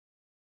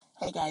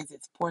Hey guys,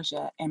 it's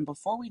Portia. And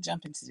before we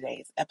jump into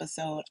today's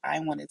episode,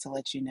 I wanted to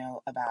let you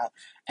know about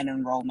an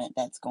enrollment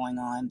that's going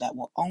on that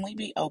will only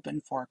be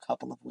open for a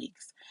couple of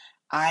weeks.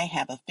 I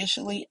have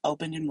officially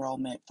opened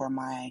enrollment for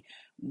my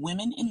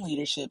Women in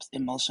Leadership's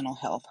Emotional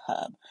Health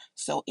Hub.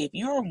 So if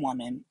you're a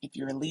woman, if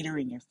you're a leader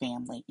in your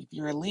family, if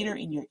you're a leader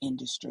in your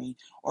industry,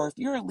 or if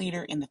you're a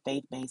leader in the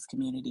faith-based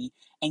community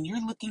and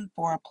you're looking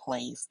for a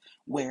place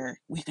where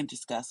we can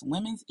discuss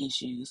women's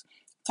issues,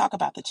 talk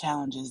about the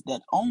challenges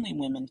that only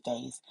women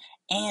face,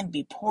 and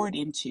be poured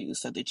into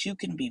so that you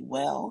can be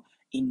well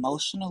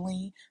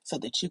emotionally, so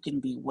that you can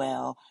be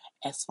well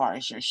as far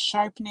as your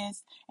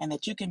sharpness, and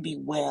that you can be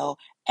well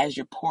as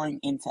you're pouring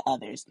into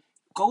others.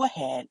 Go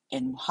ahead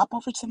and hop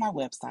over to my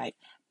website,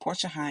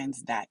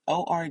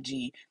 portiahines.org,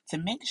 to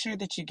make sure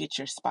that you get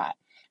your spot.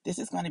 This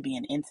is going to be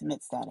an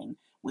intimate setting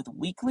with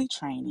weekly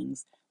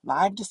trainings,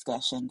 live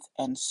discussions,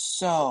 and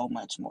so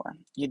much more.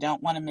 You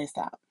don't want to miss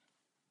out.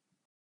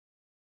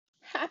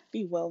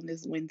 Happy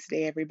Wellness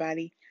Wednesday,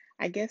 everybody.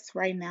 I guess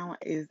right now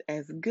is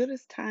as good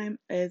as time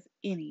as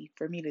any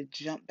for me to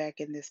jump back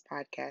in this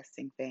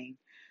podcasting thing.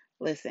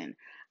 Listen,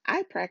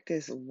 I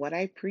practice what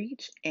I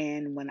preach,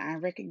 and when I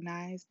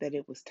recognized that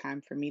it was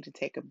time for me to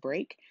take a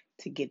break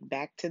to get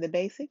back to the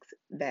basics,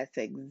 that's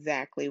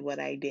exactly what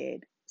I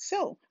did.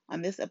 So,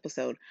 on this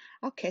episode,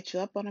 I'll catch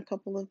you up on a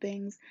couple of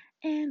things,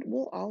 and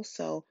we'll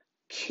also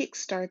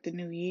kickstart the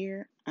new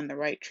year on the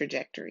right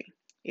trajectory.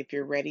 If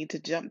you're ready to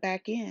jump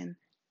back in,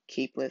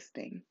 keep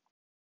listening.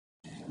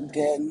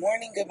 Good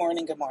morning, good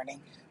morning, good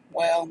morning.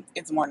 Well,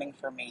 it's morning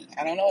for me.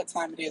 I don't know what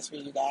time it is for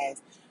you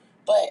guys,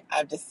 but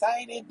I've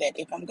decided that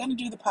if I'm going to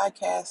do the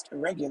podcast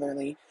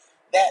regularly,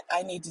 that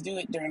I need to do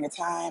it during a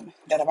time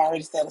that I've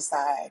already set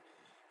aside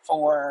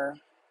for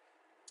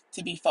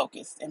to be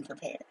focused and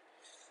prepared.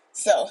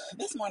 So,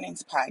 this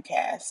morning's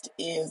podcast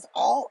is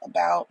all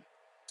about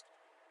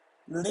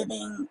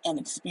living and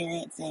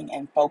experiencing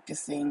and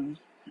focusing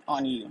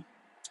on you.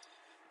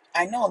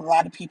 I know a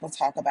lot of people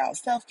talk about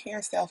self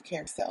care, self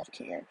care, self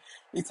care.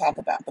 We talk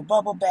about the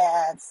bubble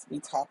baths. We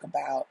talk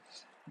about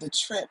the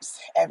trips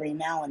every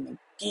now and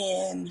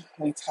again.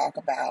 We talk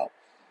about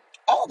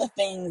all the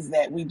things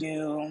that we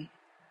do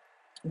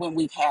when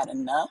we've had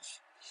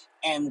enough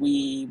and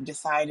we've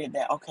decided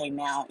that, okay,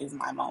 now is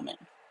my moment.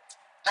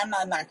 I'm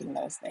not knocking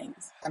those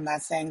things. I'm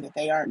not saying that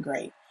they aren't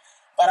great,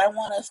 but I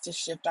want us to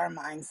shift our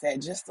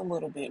mindset just a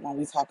little bit when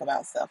we talk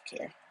about self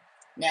care.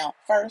 Now,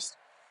 first,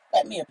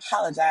 let me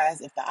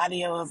apologize if the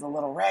audio is a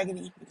little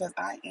raggedy because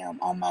I am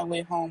on my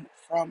way home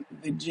from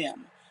the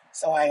gym.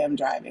 So I am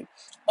driving,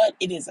 but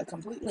it is a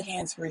completely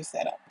hands-free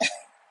setup.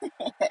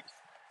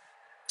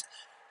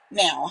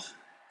 Now,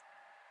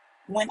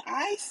 when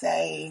I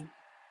say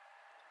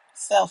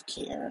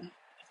self-care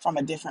from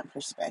a different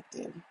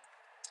perspective,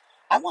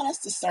 I want us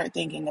to start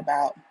thinking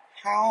about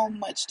how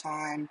much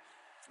time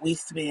we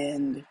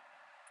spend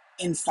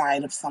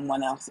inside of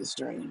someone else's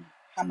dream,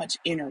 how much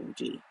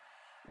energy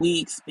we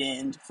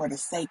expend for the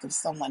sake of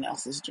someone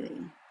else's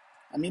dream.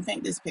 Let me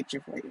paint this picture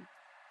for you.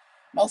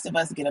 Most of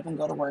us get up and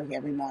go to work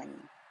every morning.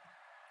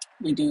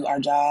 We do our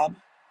job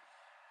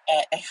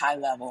at a high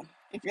level.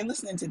 If you're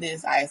listening to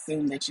this, I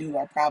assume that you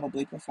are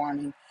probably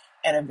performing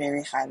at a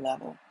very high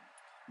level.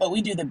 But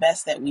we do the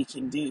best that we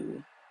can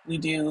do. We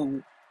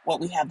do what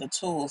we have the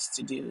tools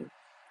to do.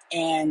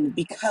 And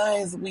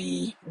because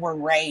we were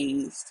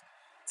raised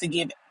to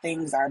give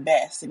things our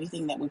best,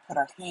 anything that we put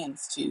our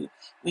hands to,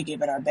 we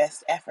give it our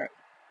best effort.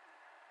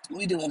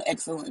 We do an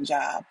excellent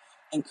job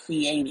in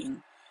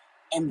creating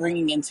and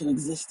bringing into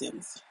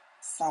existence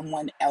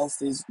someone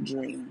else's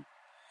dream.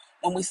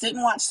 When we sit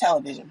and watch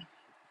television,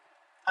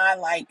 I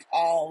like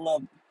all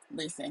of,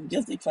 listen,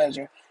 guilty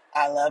pleasure.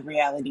 I love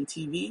reality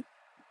TV,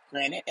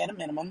 granted at a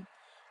minimum.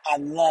 I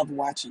love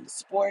watching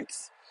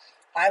sports.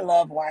 I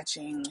love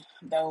watching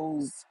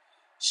those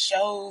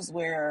shows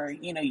where,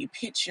 you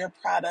pitch your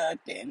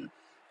product and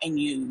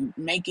you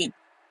make it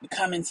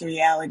come into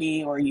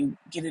reality or you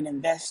get an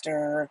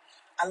investor.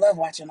 I love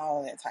watching all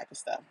of that type of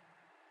stuff.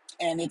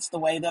 And it's the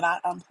way that I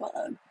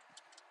unplug.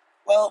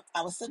 Well,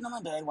 I was sitting on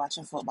my bed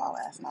watching football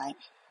last night,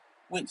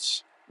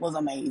 which was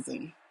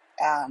amazing.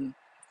 Um,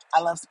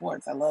 I love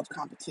sports. I love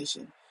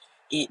competition.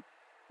 It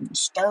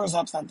stirs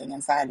up something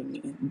inside of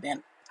me.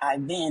 Then I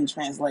then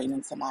translate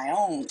into my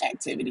own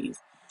activities.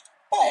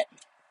 But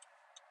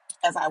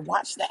as I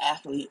watch the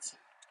athletes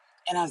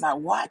and as I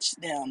watch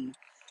them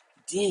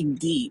dig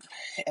deep,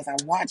 as I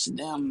watch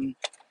them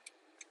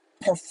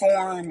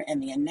perform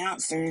and the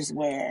announcers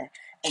were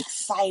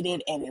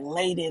excited and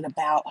elated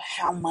about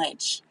how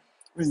much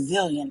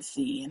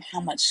resiliency and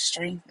how much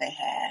strength they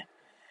had,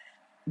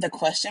 the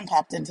question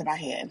popped into my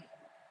head.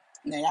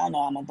 Now, y'all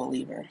know I'm a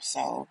believer,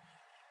 so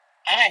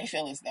I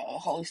feel as though the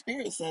Holy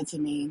Spirit said to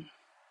me,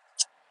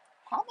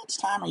 how much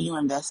time are you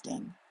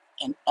investing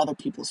in other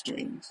people's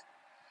dreams?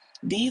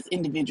 These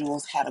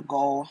individuals had a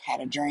goal,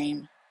 had a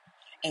dream,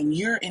 and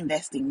you're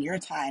investing your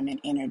time and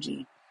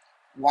energy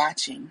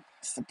watching,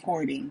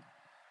 supporting,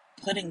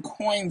 putting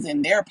coins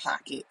in their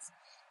pockets,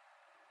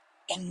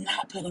 and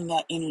not putting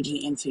that energy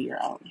into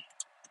your own.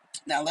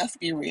 Now, let's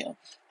be real.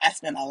 I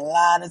spent a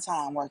lot of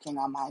time working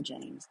on my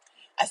dreams.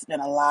 I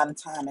spent a lot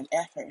of time and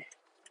effort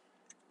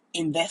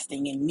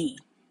investing in me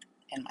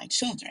and my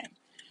children.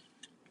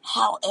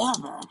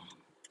 However,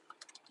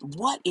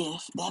 what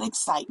if that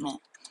excitement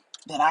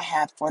that I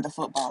have for the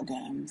football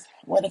games,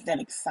 what if that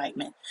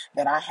excitement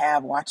that I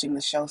have watching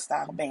the show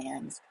style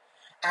bands,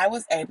 I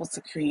was able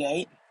to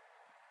create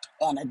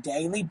on a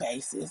daily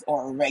basis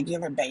or a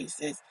regular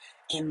basis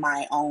in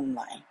my own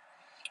life?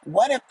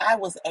 What if I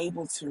was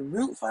able to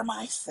root for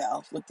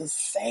myself with the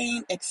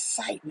same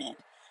excitement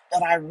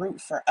that I root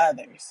for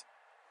others?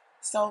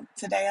 So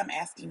today I'm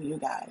asking you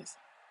guys,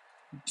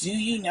 do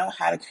you know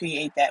how to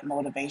create that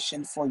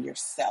motivation for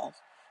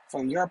yourself,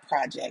 for your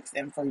projects,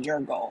 and for your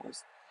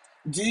goals?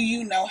 Do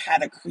you know how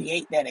to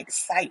create that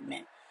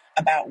excitement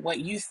about what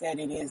you said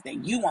it is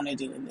that you want to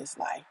do in this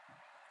life?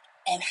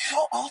 And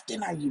how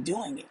often are you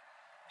doing it?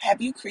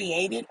 Have you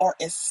created or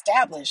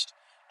established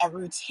a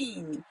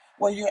routine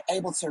where you're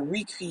able to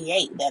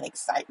recreate that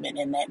excitement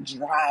and that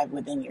drive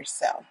within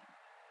yourself?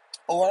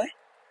 Or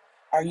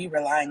are you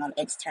relying on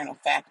external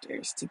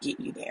factors to get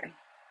you there?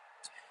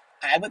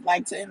 I would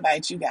like to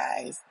invite you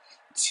guys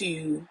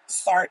to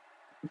start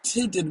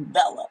to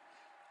develop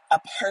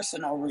a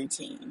personal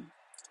routine,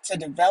 to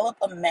develop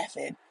a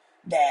method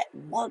that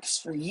works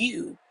for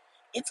you.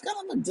 It's going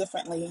to look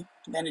differently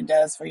than it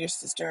does for your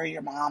sister or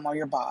your mom or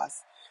your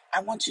boss.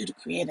 I want you to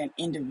create an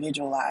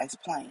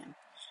individualized plan.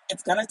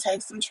 It's going to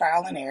take some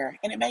trial and error,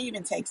 and it may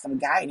even take some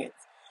guidance,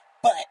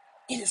 but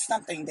it is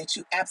something that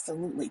you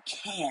absolutely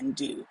can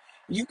do.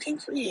 You can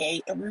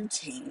create a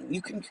routine,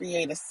 you can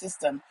create a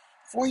system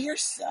for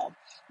yourself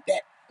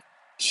that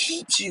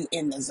keeps you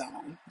in the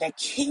zone, that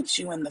keeps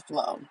you in the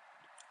flow.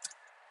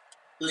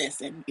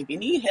 Listen, if you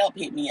need help,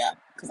 hit me up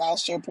because I'll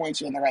sure point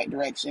you in the right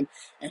direction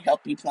and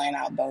help you plan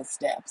out those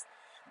steps.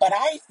 But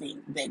I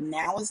think that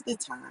now is the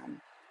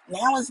time,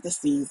 now is the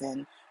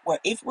season where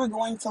if we're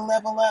going to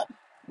level up,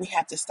 we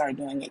have to start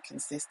doing it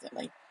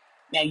consistently.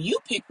 Now, you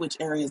pick which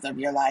areas of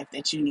your life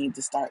that you need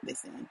to start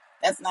this in.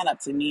 That's not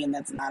up to me and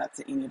that's not up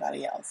to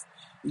anybody else.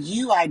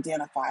 You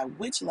identify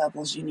which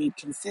levels you need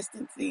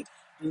consistency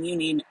and you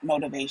need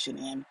motivation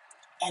in,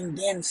 and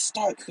then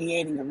start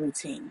creating a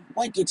routine.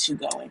 What gets you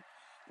going?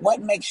 What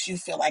makes you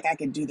feel like I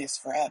could do this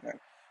forever?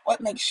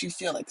 What makes you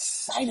feel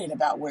excited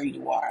about where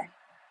you are?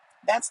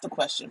 That's the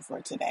question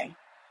for today.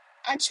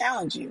 I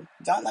challenge you,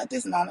 don't let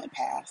this moment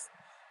pass.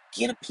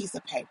 Get a piece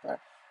of paper,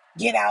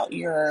 get out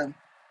your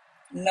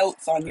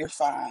notes on your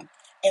phone,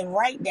 and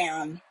write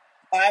down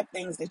 5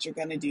 things that you're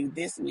going to do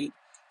this week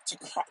to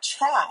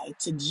try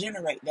to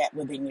generate that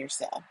within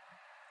yourself.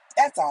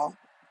 That's all.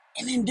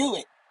 And then do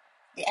it.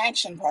 The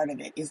action part of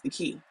it is the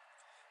key.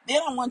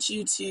 Then I want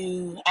you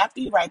to,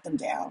 after you write them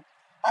down,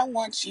 I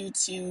want you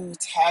to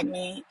tag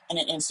me in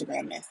an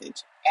Instagram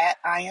message at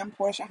I am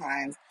Portia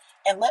Hines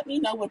and let me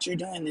know what you're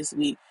doing this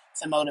week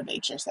to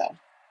motivate yourself.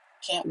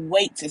 Can't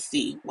wait to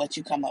see what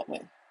you come up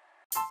with.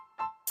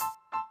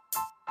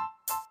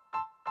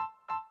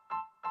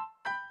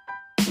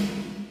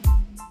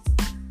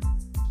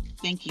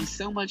 Thank you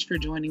so much for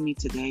joining me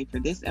today for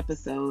this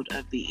episode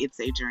of the It's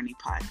a Journey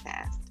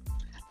podcast.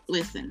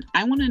 Listen,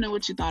 I want to know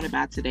what you thought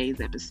about today's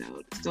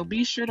episode, so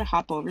be sure to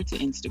hop over to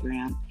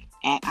Instagram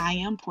at I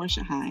am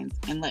Portia Hines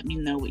and let me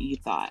know what you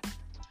thought.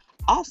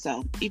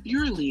 Also, if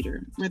you're a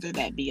leader, whether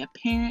that be a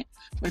parent,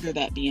 whether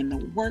that be in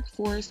the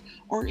workforce,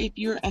 or if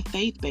you're a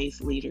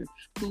faith-based leader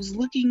who's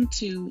looking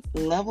to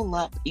level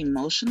up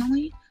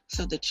emotionally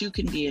so that you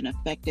can be an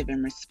effective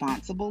and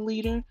responsible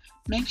leader,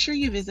 make sure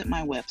you visit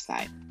my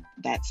website.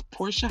 That's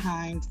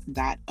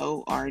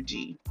portiahines.org.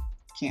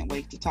 Can't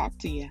wait to talk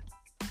to you.